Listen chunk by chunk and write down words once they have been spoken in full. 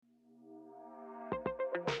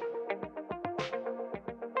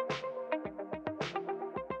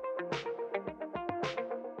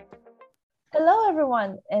Hello,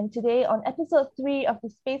 everyone. And today, on episode 3 of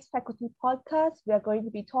the Space Faculty podcast, we are going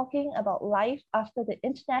to be talking about life after the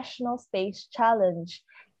International Space Challenge.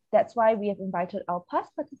 That's why we have invited our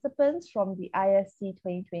past participants from the ISC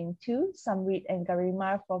 2022, Samrit and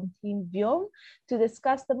Garima from Team VYOM, to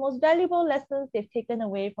discuss the most valuable lessons they've taken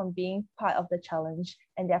away from being part of the challenge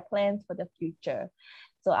and their plans for the future.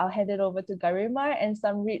 So I'll hand it over to Garima and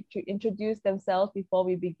Samrit to introduce themselves before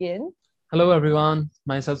we begin. Hello everyone,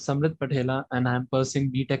 myself Samrit Patela and I am pursuing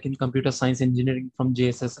BTech in Computer Science Engineering from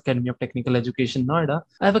JSS Academy of Technical Education, Noida.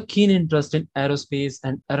 I have a keen interest in aerospace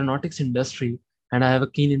and aeronautics industry and I have a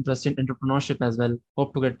keen interest in entrepreneurship as well.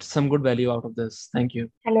 Hope to get some good value out of this. Thank you.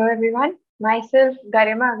 Hello everyone, myself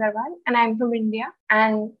Garima Agarwal and I'm from India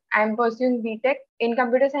and I'm pursuing BTech in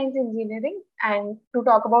Computer Science Engineering, and to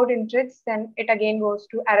talk about interests then it again goes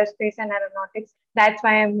to aerospace and aeronautics. That's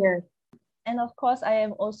why I'm here. And of course, I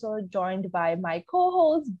am also joined by my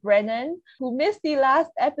co-host, Brennan, who missed the last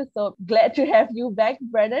episode. Glad to have you back,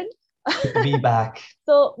 Brennan. Good to be back.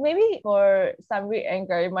 So maybe for Samri and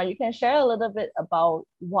Garima, you can share a little bit about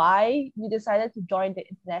why you decided to join the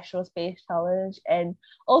International Space Challenge, and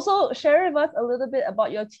also share with us a little bit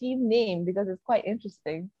about your team name, because it's quite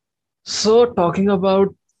interesting. So talking about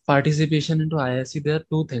participation into ISC, there are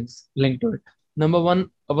two things linked to it. Number one,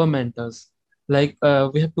 our mentors. We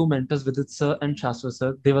have two mentors, Vidit sir and Shashwat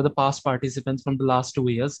sir. They were the past participants from the last 2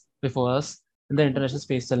 years before us in the International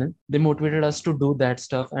Space Challenge. They motivated us to do that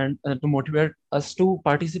stuff and to motivate us to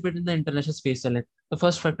participate in the International Space Challenge. The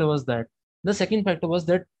first factor was that. The second factor was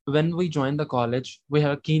that when we joined the college, we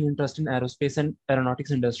have a keen interest in aerospace and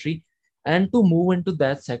aeronautics industry. And to move into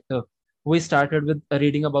that sector, we started with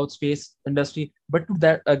reading about space industry, but to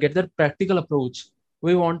get that practical approach,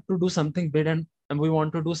 we want to do something big and we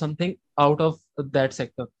want to do something out of that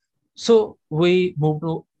sector. So we moved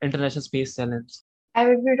to International Space Challenge. I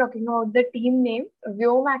will be talking about the team name.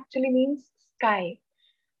 Vyom actually means sky.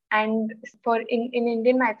 And in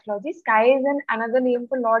Indian mythology, sky is another name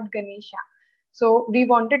for Lord Ganesha. So we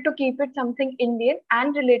wanted to keep it something Indian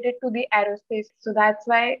and related to the aerospace. So that's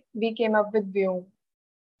why we came up with Vyom.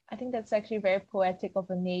 I think that's actually very poetic of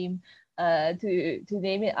a name, to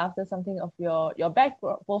name it after something of your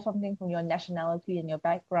background, both something from your nationality and your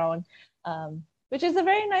background, which is a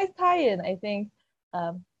very nice tie-in. I think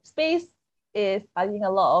space is, I think a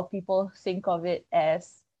lot of people think of it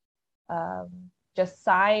as just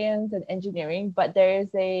science and engineering, but there is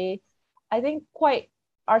I think, quite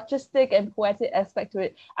artistic and poetic aspect to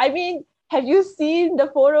it. I mean, have you seen the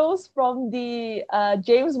photos from the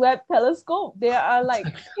James Webb telescope? There are like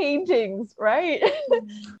paintings, right?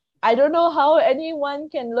 I don't know how anyone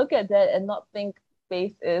can look at that and not think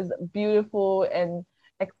space is beautiful and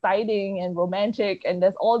exciting and romantic, and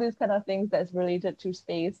there's all these kind of things that's related to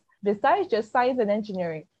space besides just science and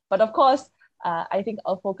engineering. But of course, I think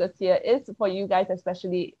our focus here is for you guys,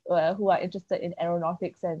 especially who are interested in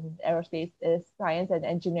aeronautics and aerospace, is science and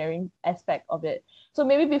engineering aspect of it. So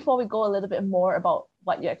maybe before we go a little bit more about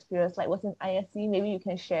what your experience was in ISC, maybe you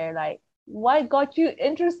can share what got you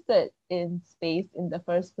interested in space in the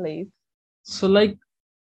first place. So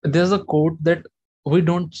there's a quote that we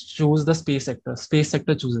don't choose the space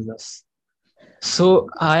sector chooses us. So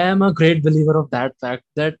I am a great believer of that fact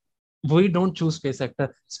that we don't choose space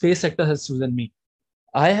sector has chosen me.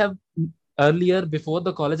 I have earlier, before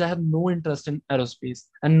the college, I have no interest in aerospace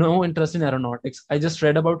and no interest in aeronautics. I just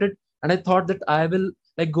read about it and I thought that I will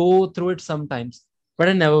go through it sometimes, but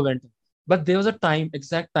I never went. But there was a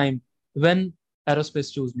exact time when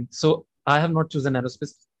aerospace chose me. So I have not chosen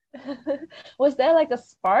aerospace. Was there a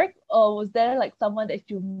spark, or was there someone that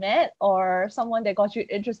you met or someone that got you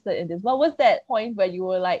interested in this? What was that point where you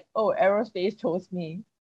were like, oh, aerospace chose me?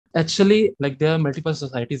 Actually, there are multiple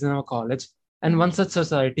societies in our college, and one such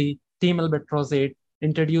society, Team Albatross 8,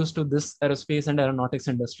 introduced to this aerospace and aeronautics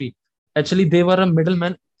industry. Actually, they were a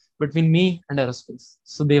middleman between me and aerospace.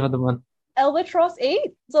 So they were the one. Albatross 8?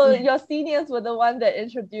 So your seniors were the one that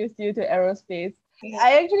introduced you to aerospace.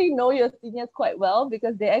 I actually know your seniors quite well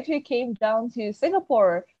because they actually came down to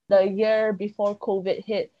Singapore the year before COVID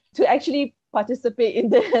hit to actually participate in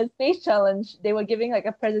the space challenge. They were giving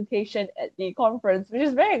a presentation at the conference, which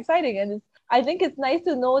is very exciting. And I think it's nice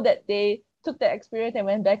to know that they took the experience and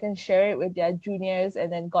went back and shared it with their juniors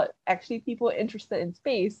and then got actually people interested in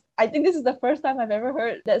space. I think this is the first time I've ever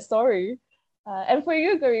heard that story. And for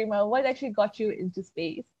you, Garima, what actually got you into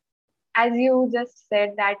space? As you just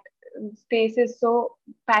said, that space is so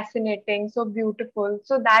fascinating, so beautiful.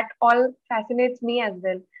 So that all fascinates me as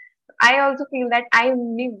well. I also feel that I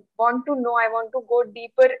want to know, I want to go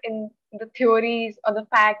deeper in the theories or the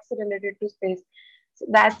facts related to space.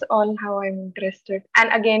 that's all how I'm interested.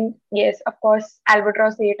 And again, yes, of course,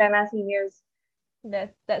 Albatross 8 and our seniors.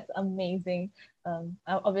 That's amazing.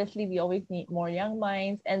 Obviously, we always need more young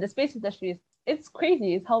minds, and the space industry is it's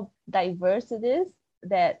crazy. It's how diverse it is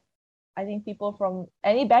that I think people from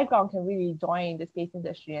any background can really join the space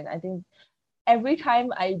industry. And I think every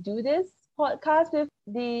time I do this podcast with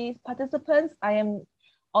the participants, I am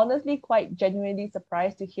honestly quite genuinely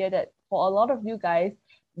surprised to hear that for a lot of you guys,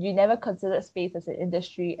 you never considered space as an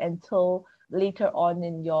industry until later on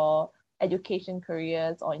in your education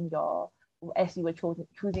careers or in your as you were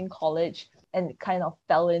choosing college and kind of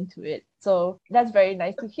fell into it. So that's very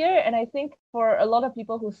nice to hear. And I think for a lot of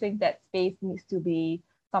people who think that space needs to be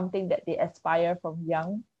something that they aspire from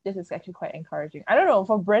young, this is actually quite encouraging. I don't know,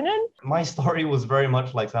 for Brennan? My story was very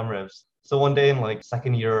much like Samrev's. So one day in like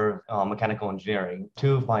second year mechanical engineering,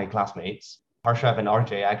 two of my classmates, Harshav and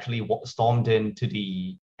RJ, actually stormed into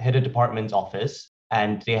the head of department's office,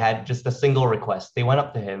 and they had just a single request. They went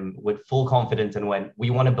up to him with full confidence and went, "We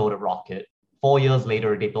want to build a rocket." 4 years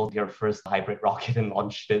later, they built their first hybrid rocket and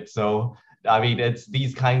launched it. So I mean, it's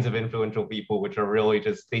these kinds of influential people which are really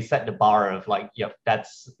just they set the bar of like, yep,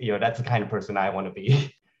 that's that's the kind of person I want to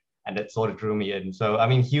be. And it sort of drew me in. So I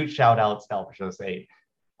mean, huge shout outs to Alpha Say.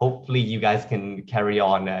 Hopefully you guys can carry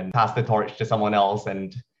on and pass the torch to someone else,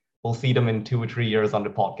 and we'll see them in 2 or 3 years on the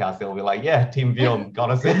podcast. They'll be like, yeah, Team VYOM got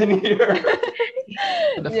us in here.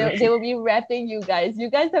 They will be rapping you guys. You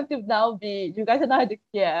guys have to now be, you guys are now,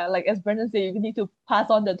 like as Brendan said, you need to pass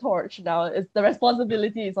on the torch now. It's the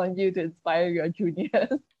responsibility is on you to inspire your juniors.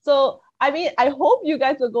 So, I mean, I hope you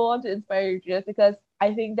guys will go on to inspire your juniors, because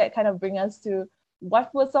I think that kind of brings us to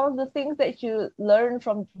what were some of the things that you learned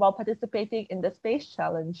from while participating in the space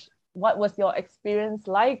challenge? What was your experience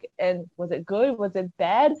like, and was it good? Was it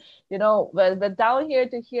bad? We're down here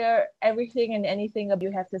to hear everything and anything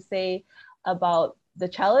you have to say about the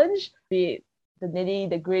challenge, be it the nitty,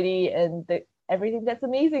 the gritty, and everything that's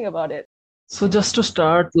amazing about it. So just to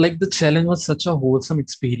start, like the challenge was such a wholesome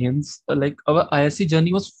experience. Like our ISC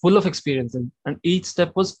journey was full of experiences, and each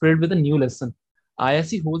step was filled with a new lesson.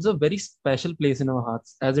 ISC holds a very special place in our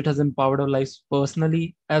hearts as it has empowered our lives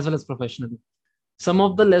personally as well as professionally. Some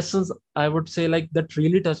of the lessons I would say like that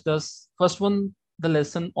really touched us. First one, the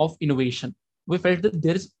lesson of innovation. We felt that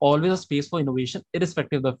there is always a space for innovation,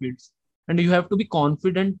 irrespective of the fields. And you have to be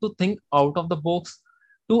confident to think out of the box,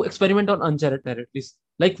 to experiment on uncharted territories.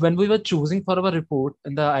 Like when we were choosing for our report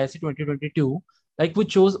in the ISC 2022, like we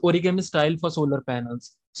chose origami style for solar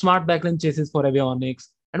panels, smart backline chases for avionics,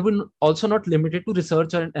 and we're also not limited to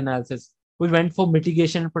research and analysis. We went for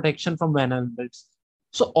mitigation and protection from vulnerabilities.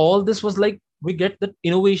 So all this was like we get that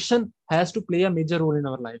innovation has to play a major role in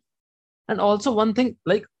our life. And also one thing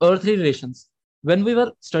like earth relations. When we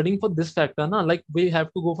were studying for this factor, like we have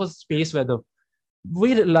to go for space weather,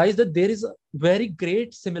 we realized that there is a very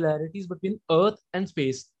great similarities between earth and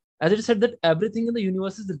space. As it said that everything in the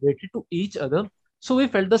universe is related to each other. So we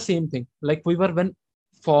felt the same thing. Like we were when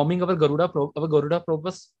forming our Garuda probe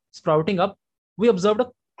was sprouting up, we observed a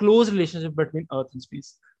close relationship between earth and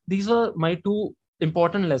space. These were my two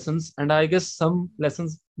important lessons, and I guess some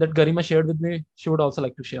lessons that Garima shared with me, she would also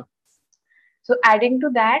like to share. So adding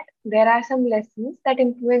to that, there are some lessons that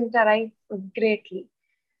influenced our life greatly.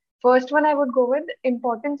 First one I would go with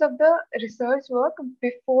importance of the research work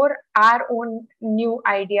before our own new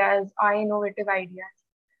ideas, our innovative ideas.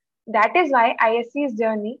 That is why ISC's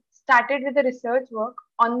journey started with the research work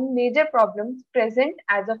on major problems present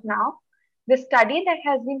as of now, the study that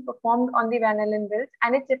has been performed on the Van Allen belts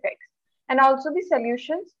and its effects, and also the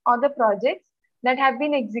solutions or the projects that have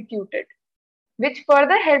been executed, which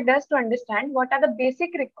further helped us to understand what are the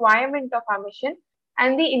basic requirements of our mission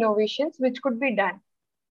and the innovations which could be done.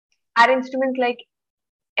 Our instruments like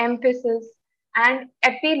Emphasis and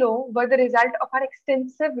Epilo were the result of our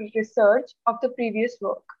extensive research of the previous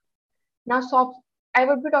work. Now, I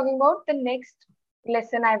would be talking about the next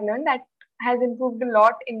lesson I've learned that has improved a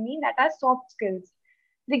lot in me, that are soft skills.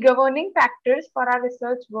 The governing factors for our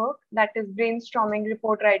research work, that is brainstorming,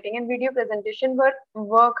 report writing, and video presentation, were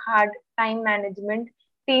work hard, time management,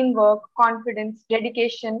 teamwork, confidence,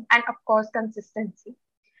 dedication, and of course, consistency.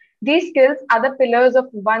 These skills are the pillars of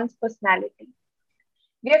one's personality.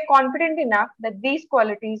 We are confident enough that these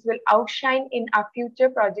qualities will outshine in our future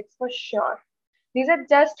projects for sure. These are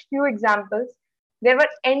just few examples. There were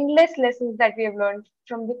endless lessons that we have learned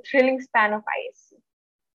from the thrilling span of ISC.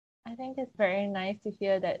 I think it's very nice to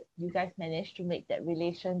hear that you guys managed to make that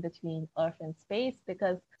relation between Earth and space,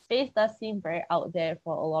 because space does seem very out there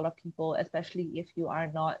for a lot of people, especially if you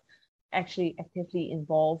are not actually actively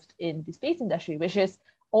involved in the space industry, which is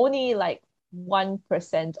only like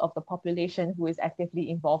 1% of the population who is actively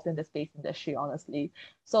involved in the space industry, honestly.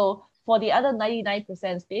 So for the other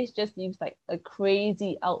 99%, space just seems like a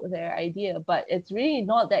crazy out there idea, but it's really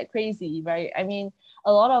not that crazy, right? I mean,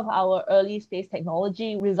 a lot of our early space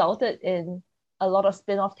technology resulted in a lot of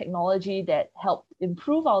spin-off technology that helped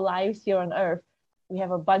improve our lives here on Earth. We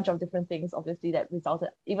have a bunch of different things, obviously, that resulted,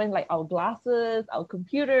 even like our glasses, our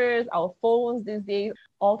computers, our phones these days,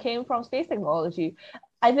 all came from space technology.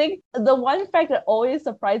 I think the one fact that always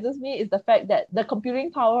surprises me is the fact that the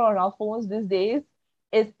computing power on our phones these days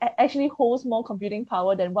actually holds more computing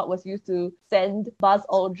power than what was used to send Buzz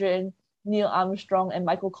Aldrin, Neil Armstrong, and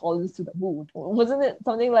Michael Collins to the moon. Wasn't it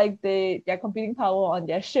something like their computing power on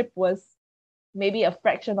their ship was maybe a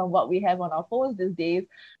fraction of what we have on our phones these days?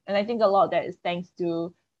 And I think a lot of that is thanks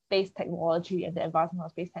to space technology and the advancement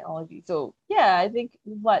of space technology. So yeah, I think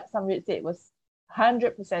what Samrit said was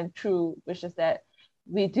 100% true, which is that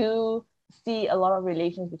we do see a lot of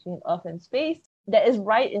relations between Earth and space that is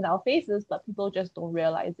right in our faces, but people just don't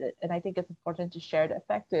realize it. And I think it's important to share that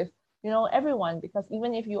fact with, everyone, because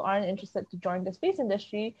even if you aren't interested to join the space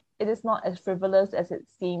industry, it is not as frivolous as it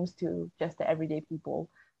seems to just the everyday people.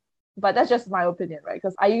 But that's just my opinion, right?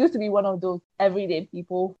 Because I used to be one of those everyday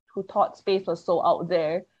people who thought space was so out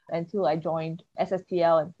there until I joined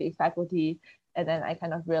SSTL and space faculty. And then I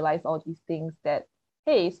kind of realized all these things that,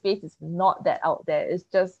 hey, space is not that out there. It's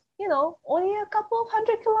just, only a couple of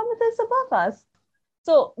 100 kilometers above us.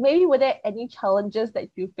 So maybe were there any challenges that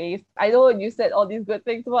you faced? I know you said all these good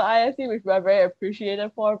things about ISC, which we are very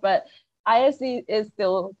appreciative for, but ISC is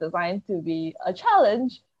still designed to be a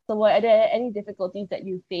challenge. So were there any difficulties that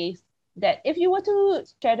you faced that if you were to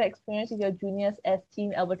share the experience with your juniors as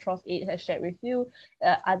Team Albatross 8 has shared with you,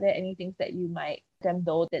 are there any things that you might let them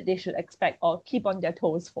know that they should expect or keep on their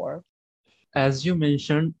toes for? As you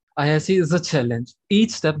mentioned, ISC is a challenge.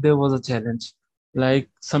 Each step there was a challenge. Like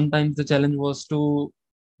sometimes the challenge was to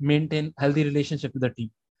maintain healthy relationship with the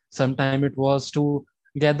team. Sometimes it was to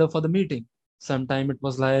gather for the meeting. Sometimes it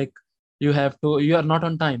was like you are not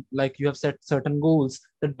on time. Like you have set certain goals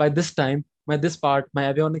that by this time, my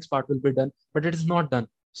avionics part will be done, but it is not done.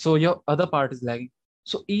 So your other part is lagging.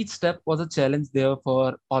 So each step was a challenge there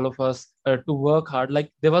for all of us to work hard.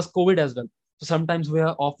 Like there was COVID as well. So sometimes we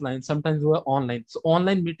are offline, sometimes we are online. So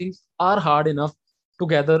online meetings are hard enough to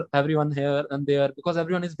gather everyone here and there because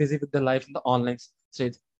everyone is busy with their life in the online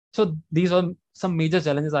stage. So these are some major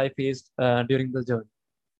challenges I faced during the journey.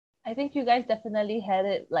 I think you guys definitely had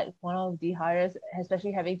it like one of the hardest,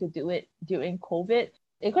 especially having to do it during COVID.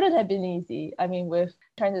 It couldn't have been easy. I mean, with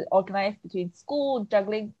trying to organize between school,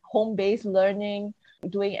 juggling home-based learning,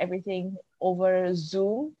 doing everything over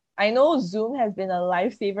Zoom. I know Zoom has been a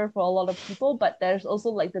lifesaver for a lot of people, but there's also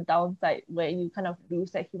like the downside where you kind of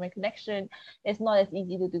lose that human connection. It's not as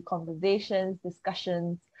easy to do conversations,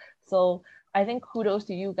 discussions. So I think kudos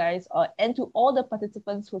to you guys and to all the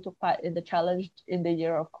participants who took part in the challenge in the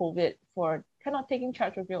year of COVID for kind of taking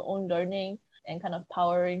charge of your own learning and kind of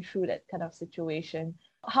powering through that kind of situation.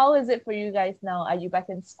 How is it for you guys now? Are you back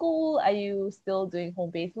in school? Are you still doing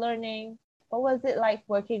home-based learning? What was it like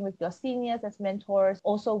working with your seniors as mentors,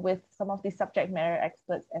 also with some of the subject matter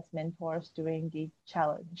experts as mentors during the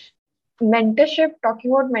challenge?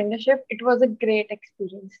 Talking about mentorship, it was a great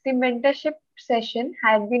experience. The mentorship session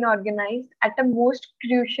had been organized at a most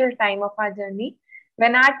crucial time of our journey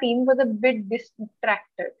when our team was a bit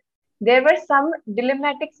distracted. There were some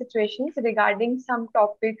dilemmatic situations regarding some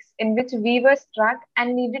topics in which we were stuck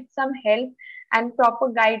and needed some help and proper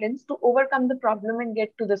guidance to overcome the problem and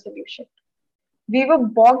get to the solution. We were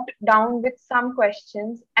bogged down with some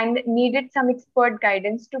questions and needed some expert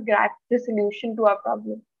guidance to grasp the solution to our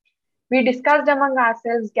problem. We discussed among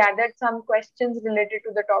ourselves, gathered some questions related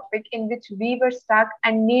to the topic in which we were stuck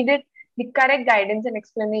and needed the correct guidance and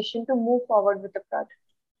explanation to move forward with the project.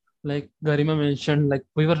 Like Garima mentioned, like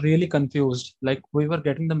we were really confused. Like we were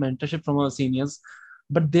getting the mentorship from our seniors,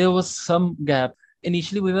 but there was some gap.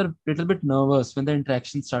 Initially, we were a little bit nervous when the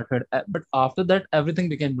interaction started, but after that, everything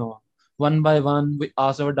became normal. One by one, we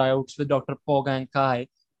asked our doubts with Dr. Pogang Kai,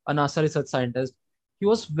 a NASA research scientist. He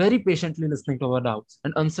was very patiently listening to our doubts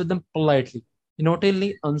and answered them politely. He not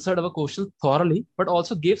only answered our questions thoroughly, but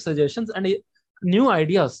also gave suggestions and new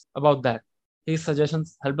ideas about that. His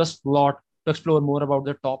suggestions helped us a lot to explore more about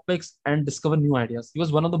the topics and discover new ideas. He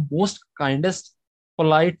was one of the most kindest,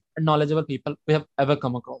 polite, and knowledgeable people we have ever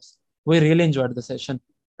come across. We really enjoyed the session,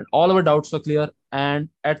 and all our doubts were clear. And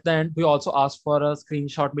at the end, we also asked for a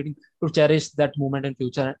screenshot meeting to cherish that moment in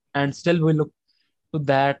future. And still, we look to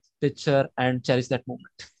that picture and cherish that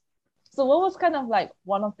moment. So what was kind of like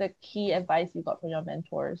one of the key advice you got from your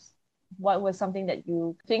mentors? what was something that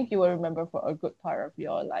you think you will remember for a good part of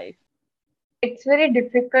your life? It's very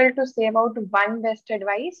difficult to say about one best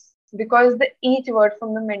advice because each word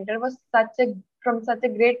from the mentor was from such a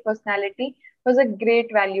great personality, was a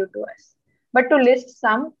great value to us. But to list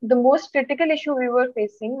some, the most critical issue we were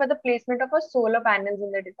facing was the placement of our solar panels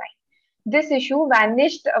in the design. This issue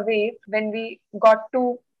vanished away when we got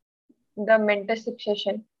to the mentorship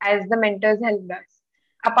session as the mentors helped us.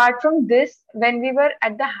 Apart from this, when we were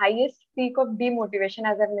at the highest peak of demotivation,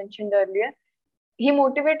 as I mentioned earlier, he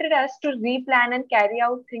motivated us to replan and carry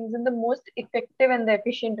out things in the most effective and the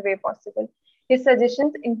efficient way possible. His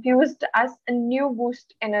suggestions infused us a new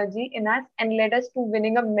boost energy in us and led us to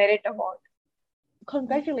winning a merit award.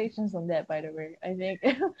 Congratulations on that, by the way. I think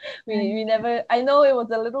we never, I know it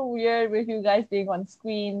was a little weird with you guys being on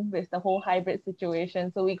screen with the whole hybrid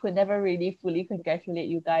situation, so we could never really fully congratulate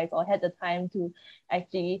you guys or had the time to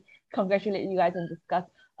actually congratulate you guys and discuss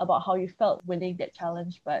about how you felt winning that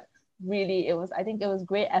challenge. But really, I think it was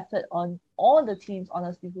great effort on all the teams,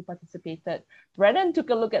 honestly, who participated. Brennan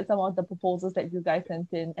took a look at some of the proposals that you guys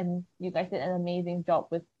sent in, and you guys did an amazing job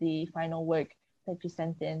with the final work that you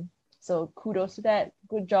sent in. So kudos to that.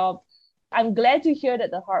 Good job. I'm glad to hear that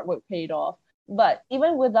the hard work paid off. But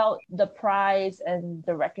even without the prize and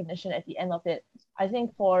the recognition at the end of it, I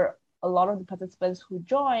think for a lot of the participants who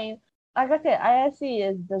join, like I said, ISC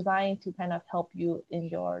is designed to kind of help you in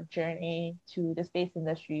your journey to the space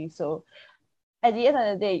industry. So at the end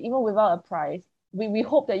of the day, even without a prize, we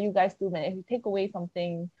hope that you guys do manage to take away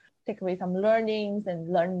something, take away some learnings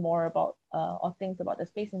and learn more about or things about the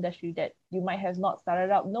space industry that you might have not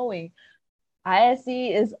started out knowing.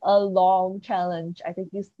 ISC is a long challenge. I think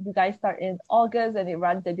you guys start in August and it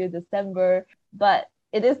runs until December, but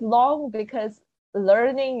it is long because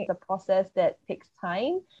learning is a process that takes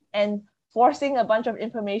time, and forcing a bunch of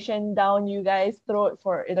information down you guys' throat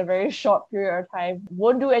for in a very short period of time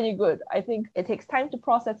won't do any good. I think it takes time to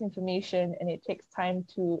process information and it takes time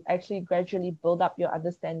to actually gradually build up your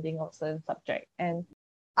understanding of certain subject. And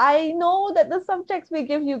I know that the subjects we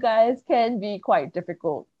give you guys can be quite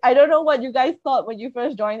difficult. I don't know what you guys thought when you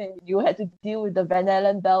first joined and you had to deal with the Van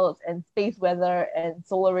Allen belts and space weather and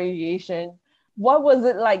solar radiation. What was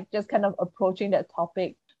it like just kind of approaching that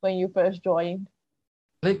topic when you first joined?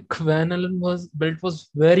 Like Van Allen was built was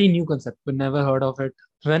very new concept. We never heard of it.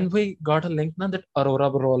 When we got a link now that Aurora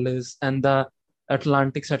Borealis and the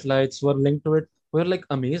Atlantic satellites were linked to it, we were like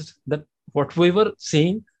amazed that what we were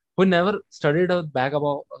seeing, we never studied a bag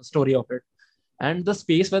about a story of it. And the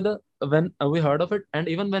space weather, when we heard of it, and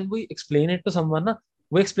even when we explain it to someone,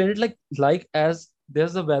 we explain it like as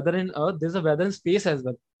there's a weather in Earth, there's a weather in space as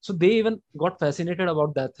well. So they even got fascinated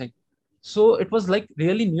about that thing. So it was like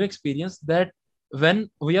really new experience that when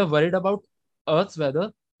we are worried about Earth's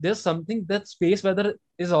weather, there's something that space weather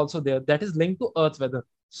is also there that is linked to Earth's weather.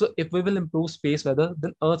 So if we will improve space weather,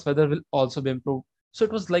 then Earth's weather will also be improved. So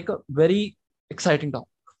it was like a very exciting talk.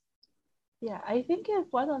 Yeah, I think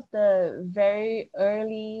it's one of the very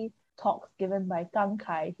early talks given by Kang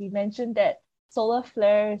Kai. He mentioned that solar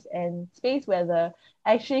flares and space weather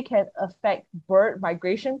actually can affect bird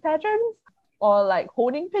migration patterns or like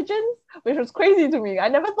honing pigeons, which was crazy to me. I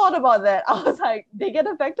never thought about that. I was like, they get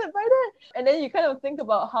affected by that? And then you kind of think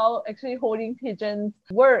about how actually honing pigeons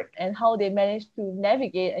work and how they manage to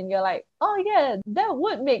navigate, and you're like, oh yeah, that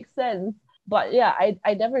would make sense. But yeah,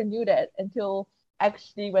 I never knew that until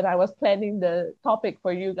actually when I was planning the topic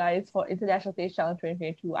for you guys for International Space Challenge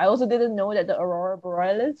 2022. I also didn't know that the Aurora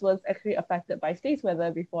Borealis was actually affected by space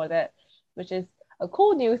weather before that, which is a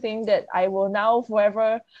cool new thing that I will now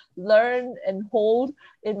forever learn and hold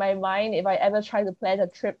in my mind if I ever try to plan a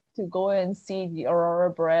trip to go and see the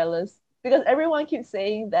Aurora Borealis. Because everyone keeps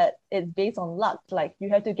saying that it's based on luck, like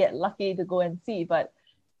you have to get lucky to go and see, but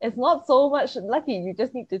it's not so much lucky. You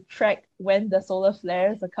just need to track when the solar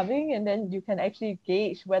flares are coming, and then you can actually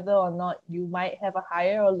gauge whether or not you might have a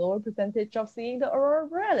higher or lower percentage of seeing the aurora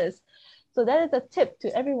borealis. So that is a tip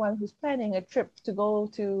to everyone who's planning a trip to go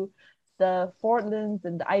to the Portlands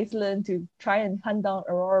and the Iceland to try and hunt down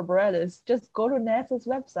aurora borealis. Just go to NASA's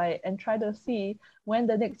website and try to see when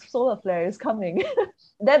the next solar flare is coming.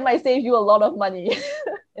 That might save you a lot of money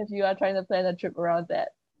if you are trying to plan a trip around that.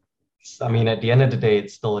 I mean, at the end of the day,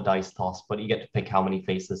 it's still a dice toss, but you get to pick how many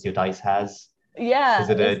faces your dice has. Yeah. Is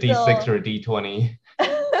it a D6 or a D20?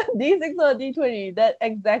 D6 or a D20, that's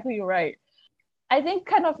exactly right. I think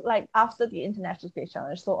kind of like after the International Space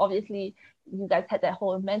Challenge, so obviously you guys had that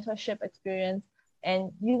whole mentorship experience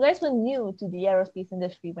and you guys were new to the aerospace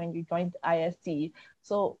industry when you joined ISC.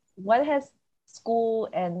 So what has school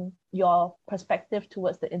and your perspective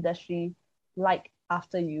towards the industry like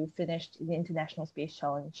after you finished the International Space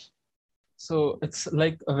Challenge? So it's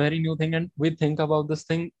like a very new thing, and we think about this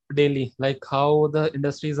thing daily, like how the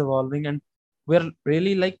industry is evolving, and we're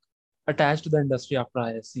really like attached to the industry after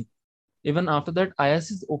ISC. Even after that, ISC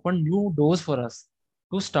has opened new doors for us.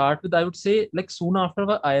 To start with, I would say, like soon after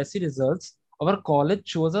our ISC results, our college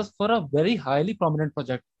chose us for a very highly prominent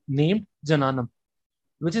project named Jananam,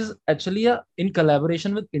 which is actually in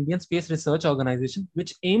collaboration with Indian Space Research Organization,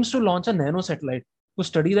 which aims to launch a nano satellite to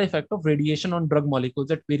study the effect of radiation on drug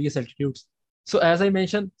molecules at various altitudes. So as I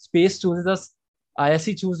mentioned, space chooses us,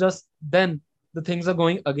 ISC chooses us, then the things are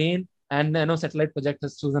going again, and nano satellite project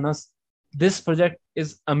has chosen us. This project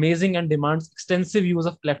is amazing and demands extensive use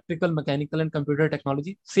of electrical, mechanical, and computer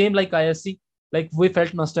technology. Same like ISC, like we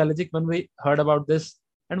felt nostalgic when we heard about this,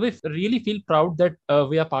 and we really feel proud that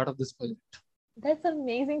we are part of this project. That's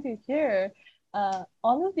amazing to hear.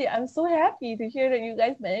 Honestly, I'm so happy to hear that you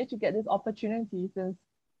guys managed to get this opportunity since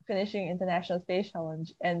finishing International Space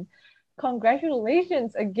Challenge. And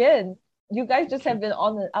congratulations again. You guys just have been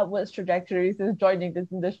on an upwards trajectory since joining this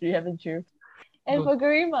industry, haven't you? And for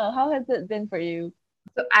Garima, how has it been for you?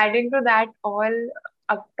 So adding to that, all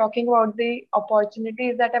talking about the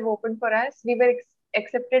opportunities that have opened for us, we were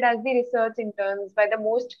accepted as the research interns by the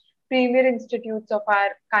most premier institutes of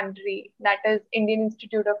our country, that is Indian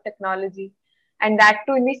Institute of Technology, and that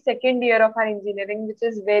too in the second year of our engineering, which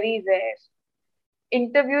is very rare.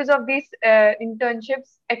 Interviews of these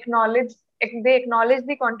internships acknowledge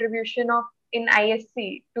the contribution of in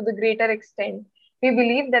ISC to the greater extent. We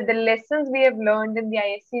believe that the lessons we have learned in the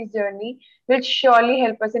ISC's journey will surely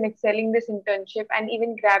help us in excelling this internship and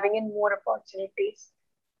even grabbing in more opportunities.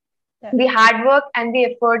 The hard work and the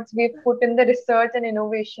efforts we've put in the research and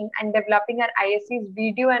innovation and developing our ISC's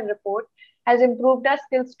video and report has improved our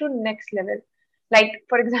skills to next level. Like,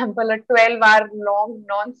 for example, a 12-hour long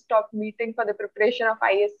non-stop meeting for the preparation of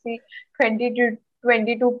ISC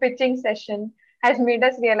 2022 pitching session has made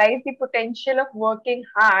us realize the potential of working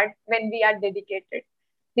hard when we are dedicated.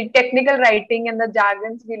 The technical writing and the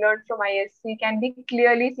jargons we learned from ISC can be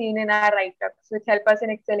clearly seen in our write-ups, which help us in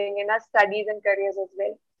excelling in our studies and careers as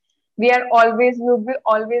well. We will be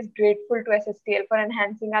always grateful to SSTL for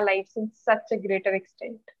enhancing our lives in such a greater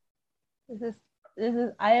extent.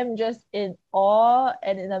 I am just in awe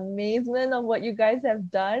and in amazement of what you guys have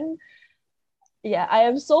done. Yeah, I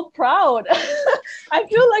am so proud. I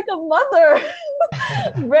feel like a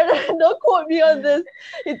mother. Brennan, don't quote me on this.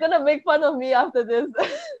 He's gonna make fun of me after this.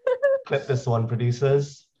 Clip this one,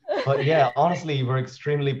 producers. But yeah, honestly, we're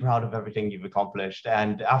extremely proud of everything you've accomplished.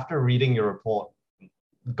 And after reading your report,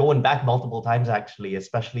 going back multiple times actually,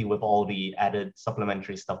 especially with all the added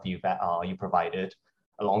supplementary stuff you provided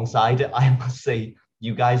alongside, I must say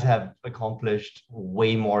you guys have accomplished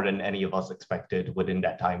way more than any of us expected within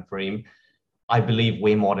that time frame. I believe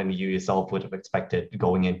way more than you yourself would have expected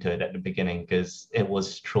going into it at the beginning, because it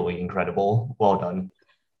was truly incredible. Well done.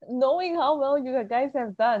 Knowing how well you guys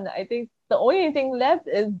have done, I think the only thing left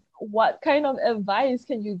is what kind of advice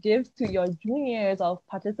can you give to your juniors or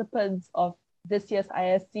participants of this year's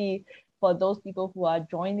ISC for those people who are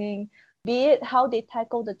joining, be it how they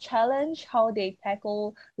tackle the challenge, how they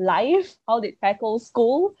tackle life, how they tackle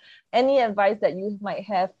school, any advice that you might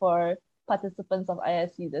have for participants of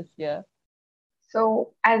ISC this year?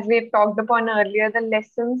 So as we've talked upon earlier, the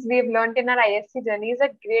lessons we've learned in our ISC journey is a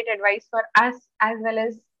great advice for us as well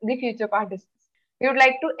as the future participants. We would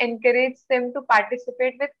like to encourage them to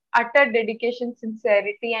participate with utter dedication,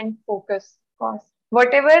 sincerity, and focus. Because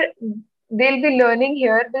whatever they'll be learning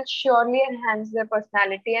here will surely enhance their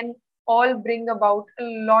personality and all bring about a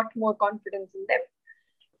lot more confidence in them.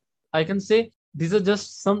 I can say these are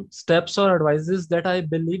just some steps or advices that I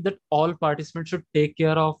believe that all participants should take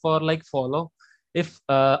care of or like follow. If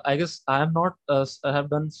I guess I am not I have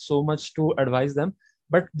done so much to advise them,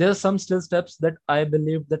 but there are some still steps that I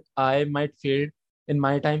believe that I might fail in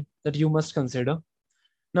my time that you must consider.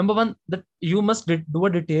 Number one, that you must do a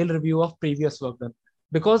detailed review of previous work done,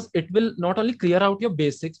 because it will not only clear out your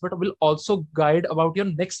basics, but will also guide about your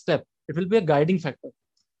next step. It will be a guiding factor.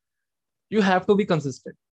 You have to be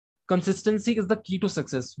consistent. Consistency is the key to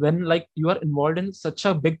success. When like you are involved in such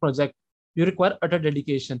a big project, you require utter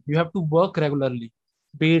dedication. You have to work regularly,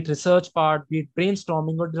 be it research part, be it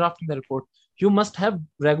brainstorming or drafting the report. You must have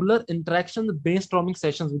regular interaction, brainstorming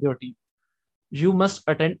sessions with your team. You must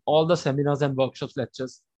attend all the seminars and workshops,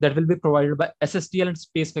 lectures that will be provided by SSTL and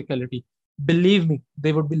space faculty. Believe me,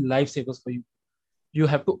 they would be lifesavers for you. You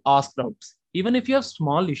have to ask doubts. Even if you have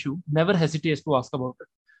small issue, never hesitate to ask about it.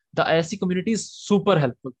 The ISC community is super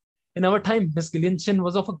helpful. In our time, Ms. Gillian Chin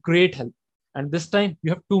was of a great help. And this time,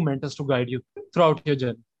 you have two mentors to guide you throughout your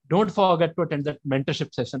journey. Don't forget to attend that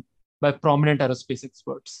mentorship session by prominent aerospace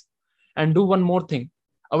experts. And do one more thing.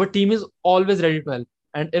 Our team is always ready to help.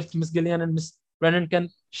 And if Miss Gillian and Miss Brennan can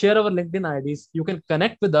share our LinkedIn IDs, you can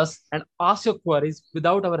connect with us and ask your queries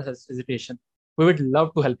without our hesitation. We would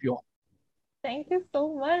love to help you all. Thank you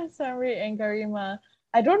so much, Samri and Garima.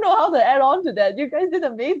 I don't know how to add on to that. You guys did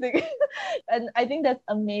amazing. And I think that's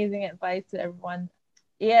amazing advice to everyone.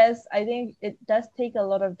 Yes, I think it does take a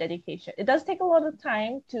lot of dedication. It does take a lot of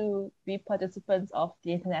time to be participants of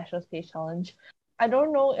the International Space Challenge. I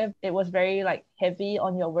don't know if it was very like heavy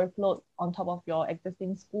on your workload on top of your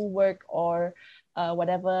existing schoolwork or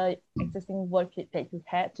whatever existing work that you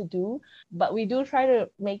had to do. But we do try to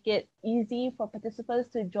make it easy for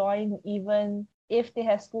participants to join even if they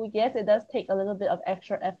have school. Yes, it does take a little bit of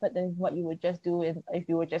extra effort than what you would just do if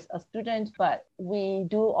you were just a student, but we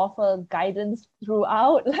do offer guidance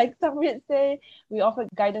throughout. Like some would say, we offer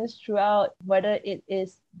guidance throughout, whether it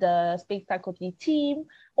is the space faculty team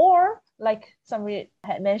or like somebody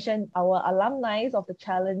had mentioned, our alumni of the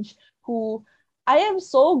challenge who I am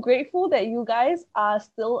so grateful that you guys are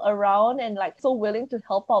still around and like so willing to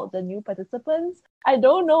help out the new participants. I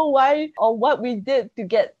don't know why or what we did to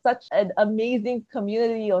get such an amazing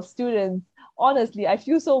community of students. Honestly, I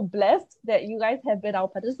feel so blessed that you guys have been our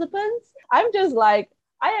participants. I'm just like,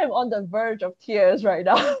 I am on the verge of tears right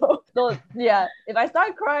now. So yeah, if I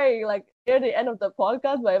start crying like near the end of the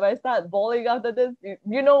podcast, but if I start bawling after this,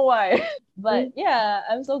 you know why. But yeah,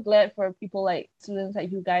 I'm so glad for people like students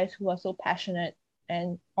like you guys who are so passionate,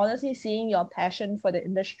 and honestly seeing your passion for the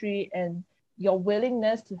industry and your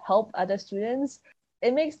willingness to help other students,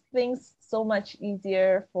 it makes things so much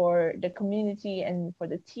easier for the community and for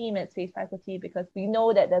the team at Space Faculty, because we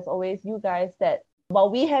know that there's always you guys that while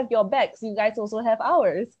we have your backs, you guys also have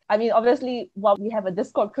ours. I mean, obviously, while we have a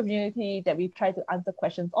Discord community that we try to answer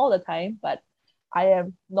questions all the time, but I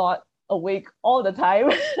am not awake all the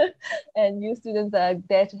time. And you students that are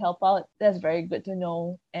there to help out, that's very good to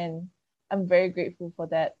know. And I'm very grateful for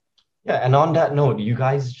that. Yeah, and on that note, you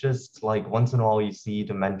guys just like once in a while you see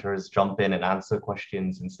the mentors jump in and answer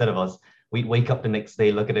questions instead of us. We'd wake up the next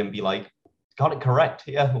day, look at it and be like, got it correct.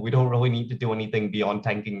 Yeah, we don't really need to do anything beyond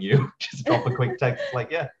thanking you. Just drop a quick text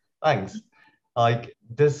like, yeah, thanks. Like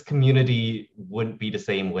this community wouldn't be the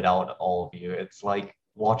same without all of you. It's like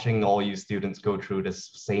watching all you students go through this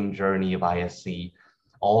same journey of ISC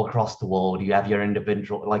all across the world. You have your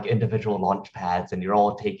individual launch pads and you're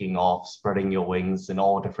all taking off, spreading your wings in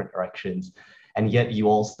all different directions. And yet you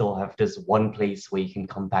all still have this one place where you can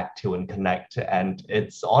come back to and connect. And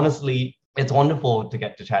it's honestly, it's wonderful to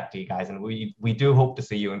get to chat to you guys. And we do hope to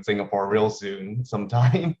see you in Singapore real soon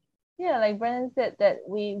sometime. Yeah, like Brennan said, that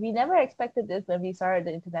we never expected this when we started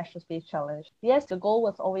the International Space Challenge. Yes, the goal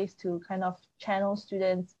was always to kind of channel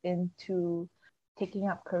students into taking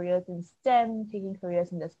up careers in STEM, taking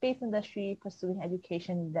careers in the space industry, pursuing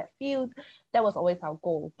education in that field. That was always our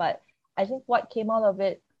goal. But I think what came out of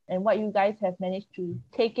it and what you guys have managed to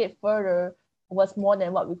take it further was more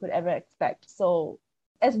than what we could ever expect. So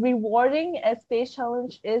as rewarding as Space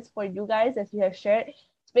Challenge is for you guys, as you have shared,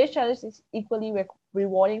 Space Challenge is equally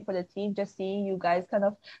rewarding for the team, just seeing you guys kind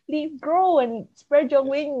of grow and spread your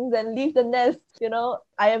wings and leave the nest.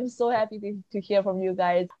 I am so happy to hear from you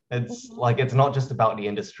guys. It's like, it's not just about the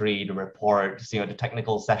industry, the reports, the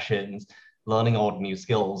technical sessions, learning all the new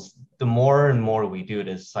skills. The more and more we do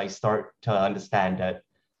this, I start to understand that,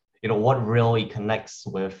 what really connects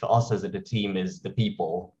with us as a team is the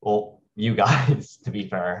people. Well, you guys, to be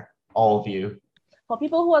fair, all of you. For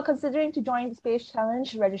people who are considering to join the Space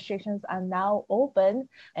Challenge, registrations are now open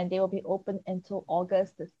and they will be open until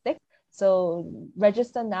August the 6th. So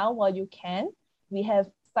register now while you can. We have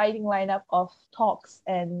exciting lineup of talks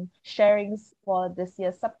and sharings for this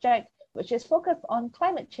year's subject, which is focused on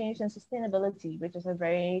climate change and sustainability, which is a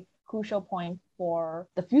very crucial point for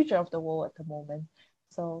the future of the world at the moment.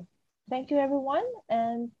 So thank you, everyone.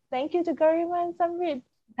 And thank you to Garima and Samrit.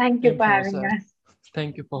 Thank you for having us.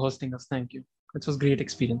 Thank you for hosting us. Thank you. It was a great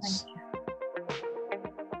experience. Thank you.